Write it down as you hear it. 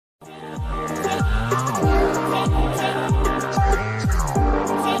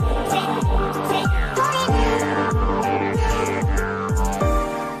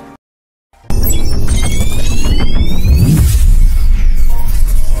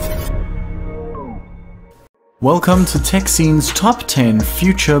Welcome to TechScene's Top 10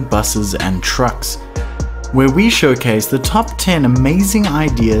 Future Buses and Trucks, where we showcase the top 10 amazing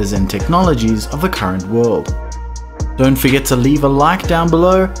ideas and technologies of the current world. Don't forget to leave a like down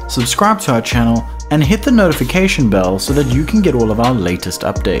below, subscribe to our channel, and hit the notification bell so that you can get all of our latest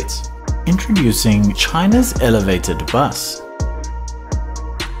updates. Introducing China's elevated bus.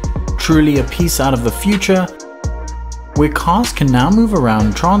 Truly a piece out of the future, where cars can now move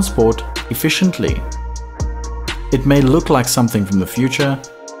around transport efficiently. It may look like something from the future,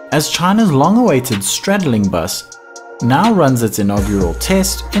 as China's long-awaited straddling bus now runs its inaugural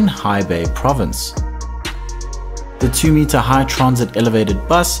test in Hebei province. The 2-meter high transit elevated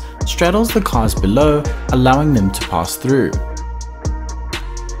bus straddles the cars below, allowing them to pass through.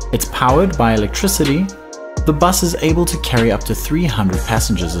 It's powered by electricity. The bus is able to carry up to 300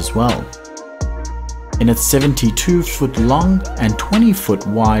 passengers as well. In its 72-foot long and 20-foot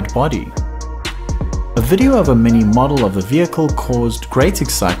wide body. A video of a mini model of the vehicle caused great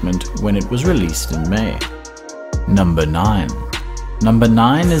excitement when it was released in May. Number 9. Number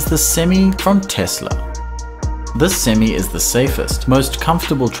 9 is the Semi from Tesla. This Semi is the safest, most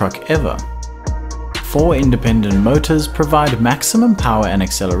comfortable truck ever. 4 independent motors provide maximum power and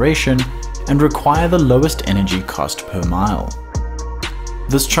acceleration and require the lowest energy cost per mile.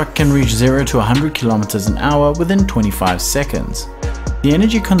 This truck can reach 0 to 100 km an hour within 25 seconds. The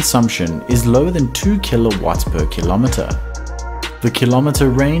energy consumption is lower than 2 kilowatts per kilometer. The kilometer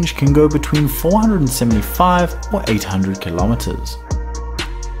range can go between 475 or 800 kilometers.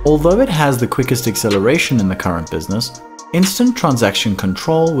 Although it has the quickest acceleration in the current business, instant transaction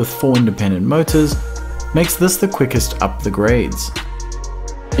control with 4 independent motors makes this the quickest up the grades.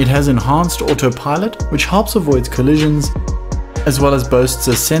 It has enhanced autopilot, which helps avoid collisions, as well as boasts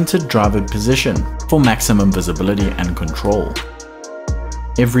a centered driver position for maximum visibility and control.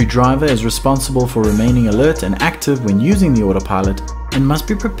 Every driver is responsible for remaining alert and active when using the autopilot and must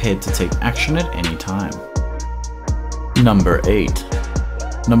be prepared to take action at any time. Number 8.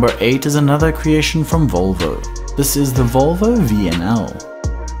 Number 8 is another creation from Volvo. This is the Volvo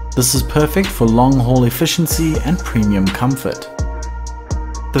VNL. This is perfect for long-haul efficiency and premium comfort.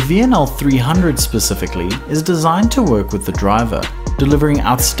 The VNL 300 specifically is designed to work with the driver, delivering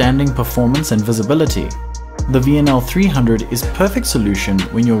outstanding performance and visibility. The VNL 300 is a perfect solution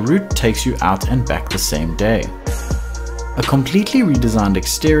when your route takes you out and back the same day. A completely redesigned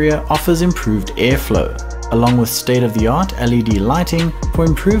exterior offers improved airflow, along with state-of-the-art LED lighting for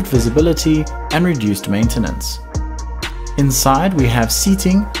improved visibility and reduced maintenance. Inside we have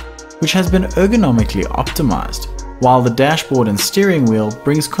seating, which has been ergonomically optimized, while the dashboard and steering wheel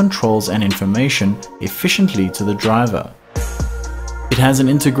brings controls and information efficiently to the driver. It has an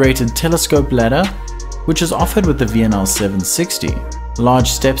integrated telescope ladder, which is offered with the VNL 760. Large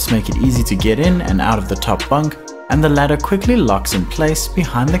steps make it easy to get in and out of the top bunk, and the ladder quickly locks in place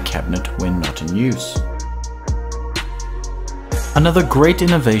behind the cabinet when not in use. Another great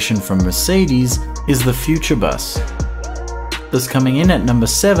innovation from Mercedes is the Future Bus. This coming in at number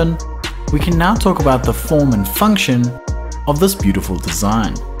 7, we can now talk about the form and function of this beautiful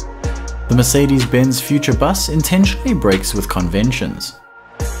design. The Mercedes-Benz Future Bus intentionally breaks with conventions.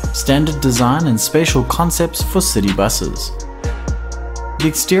 Standard design and spatial concepts for city buses. The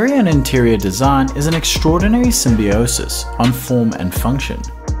exterior and interior design is an extraordinary symbiosis on form and function.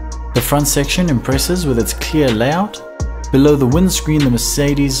 The front section impresses with its clear layout. Below the windscreen, the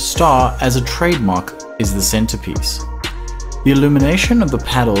Mercedes star as a trademark is the centerpiece. The illumination of the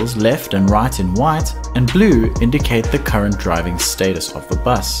paddles left and right in white and blue indicate the current driving status of the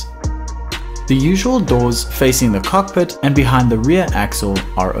bus. The usual doors facing the cockpit and behind the rear axle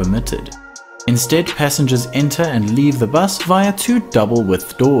are omitted. Instead, passengers enter and leave the bus via 2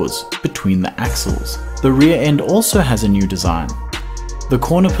 double-width doors between the axles. The rear end also has a new design. The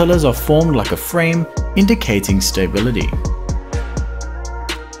corner pillars are formed like a frame, indicating stability.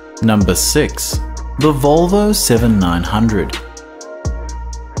 Number 6. The Volvo 7900.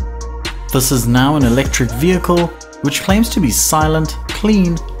 This is now an electric vehicle which claims to be silent,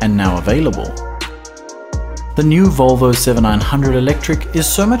 clean, and now available. The new Volvo 7900 Electric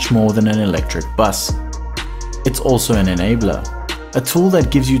is so much more than an electric bus. It's also an enabler, a tool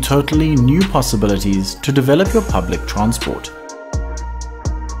that gives you totally new possibilities to develop your public transport.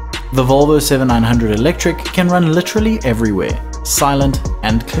 The Volvo 7900 Electric can run literally everywhere, silent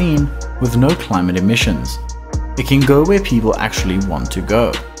and clean, with no climate emissions. It can go where people actually want to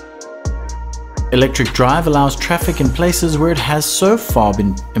go. Electric drive allows traffic in places where it has so far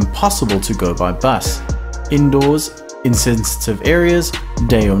been impossible to go by bus. Indoors, in sensitive areas,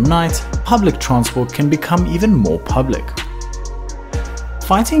 day or night, public transport can become even more public.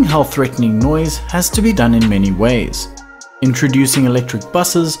 fighting health-threatening noise has to be done in many ways. Introducing electric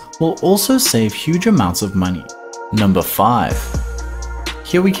buses will also save huge amounts of money. Number 5.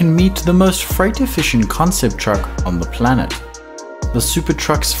 Here we can meet the most freight-efficient concept truck on the planet. The Super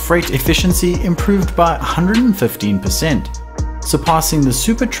Truck's freight efficiency improved by 115%, surpassing the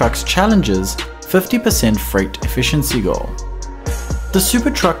Super Truck's Challenger's 50% freight efficiency goal. The Super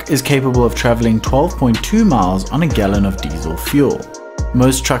Truck is capable of traveling 12.2 miles on a gallon of diesel fuel.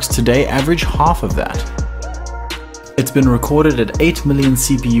 Most trucks today average half of that. It's been recorded at 8 million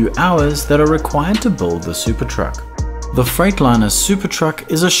CPU hours that are required to build the Super Truck. The Freightliner Super Truck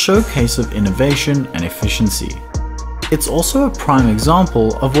is a showcase of innovation and efficiency. It's also a prime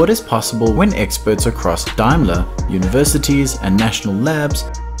example of what is possible when experts across Daimler, universities, and national labs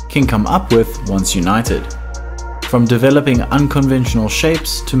can come up with once united. From developing unconventional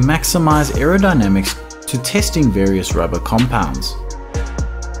shapes to maximize aerodynamics to testing various rubber compounds.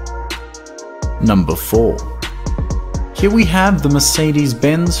 Number 4. Here we have the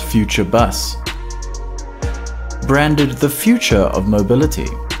Mercedes-Benz Future Bus. Branded the future of mobility.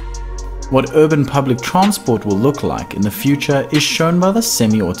 What urban public transport will look like in the future is shown by the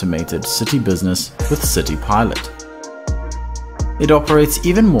semi-automated city business with City Pilot. It operates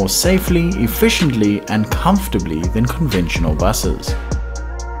even more safely, efficiently, and comfortably than conventional buses.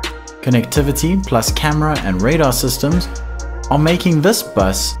 Connectivity plus camera and radar systems are making this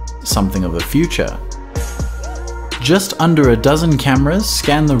bus something of the future. Just under a dozen cameras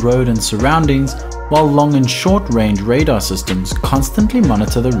scan the road and surroundings, while long and short-range radar systems constantly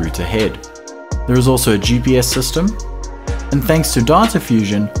monitor the route ahead. There is also a GPS system, and thanks to data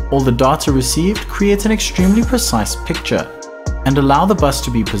fusion, all the data received creates an extremely precise picture and allow the bus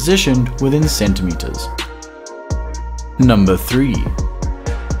to be positioned within centimeters. Number 3.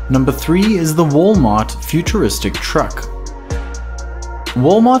 Number 3 is the Walmart Futuristic Truck.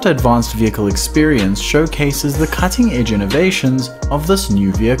 Walmart Advanced Vehicle Experience showcases the cutting-edge innovations of this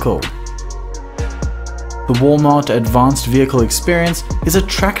new vehicle. The Walmart Advanced Vehicle Experience is a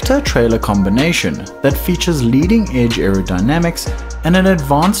tractor-trailer combination that features leading-edge aerodynamics and an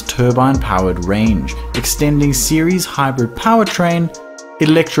advanced turbine-powered range, extending series hybrid powertrain,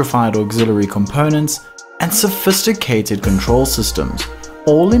 electrified auxiliary components, and sophisticated control systems,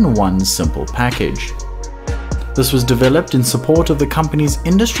 all in one simple package. This was developed in support of the company's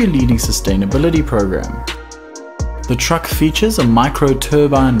industry-leading sustainability program. The truck features a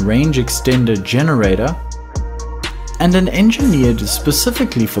micro-turbine range extender generator and an engineered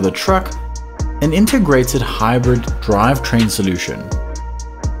specifically for the truck, an integrated hybrid drivetrain solution.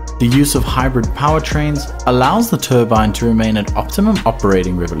 The use of hybrid powertrains allows the turbine to remain at optimum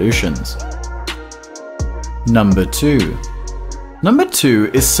operating revolutions. Number 2. Number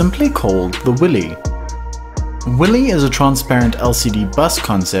 2 is simply called the Willy. Willy is a transparent LCD bus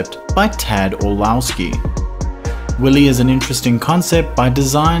concept by Tad Orlowski. Willy is an interesting concept by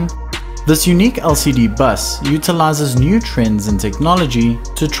design. This unique LCD bus utilizes new trends in technology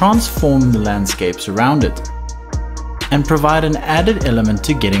to transform the landscapes around it and provide an added element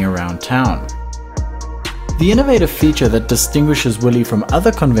to getting around town. The innovative feature that distinguishes Willy from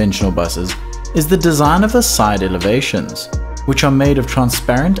other conventional buses is the design of the side elevations, which are made of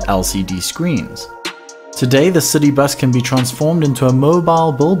transparent LCD screens. Today, the city bus can be transformed into a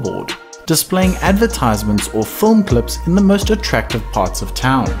mobile billboard, displaying advertisements or film clips in the most attractive parts of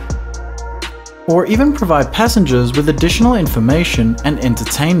town, or even provide passengers with additional information and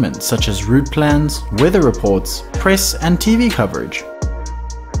entertainment such as route plans, weather reports, press and TV coverage.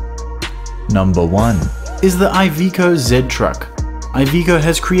 Number 1 is the Iveco Z Truck. Iveco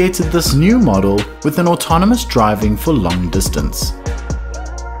has created this new model with an autonomous driving for long distance.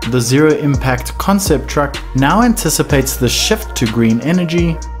 The zero-impact concept truck now anticipates the shift to green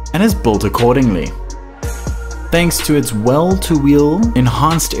energy and is built accordingly. Thanks to its well-to-wheel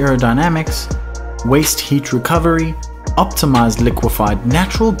enhanced aerodynamics, waste heat recovery, optimized liquefied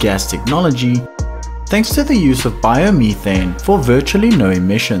natural gas technology, thanks to the use of biomethane for virtually no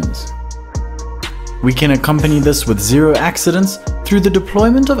emissions. We can accompany this with zero accidents through the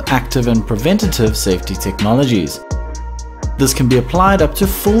deployment of active and preventative safety technologies. This can be applied up to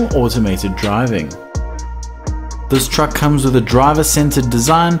full automated driving. This truck comes with a driver-centered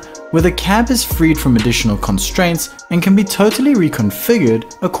design where the cab is freed from additional constraints and can be totally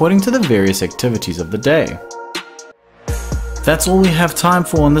reconfigured according to the various activities of the day. That's all we have time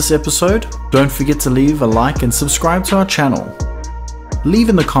for on this episode. Don't forget to leave a like and subscribe to our channel. Leave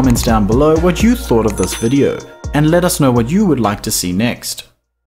in the comments down below what you thought of this video and let us know what you would like to see next.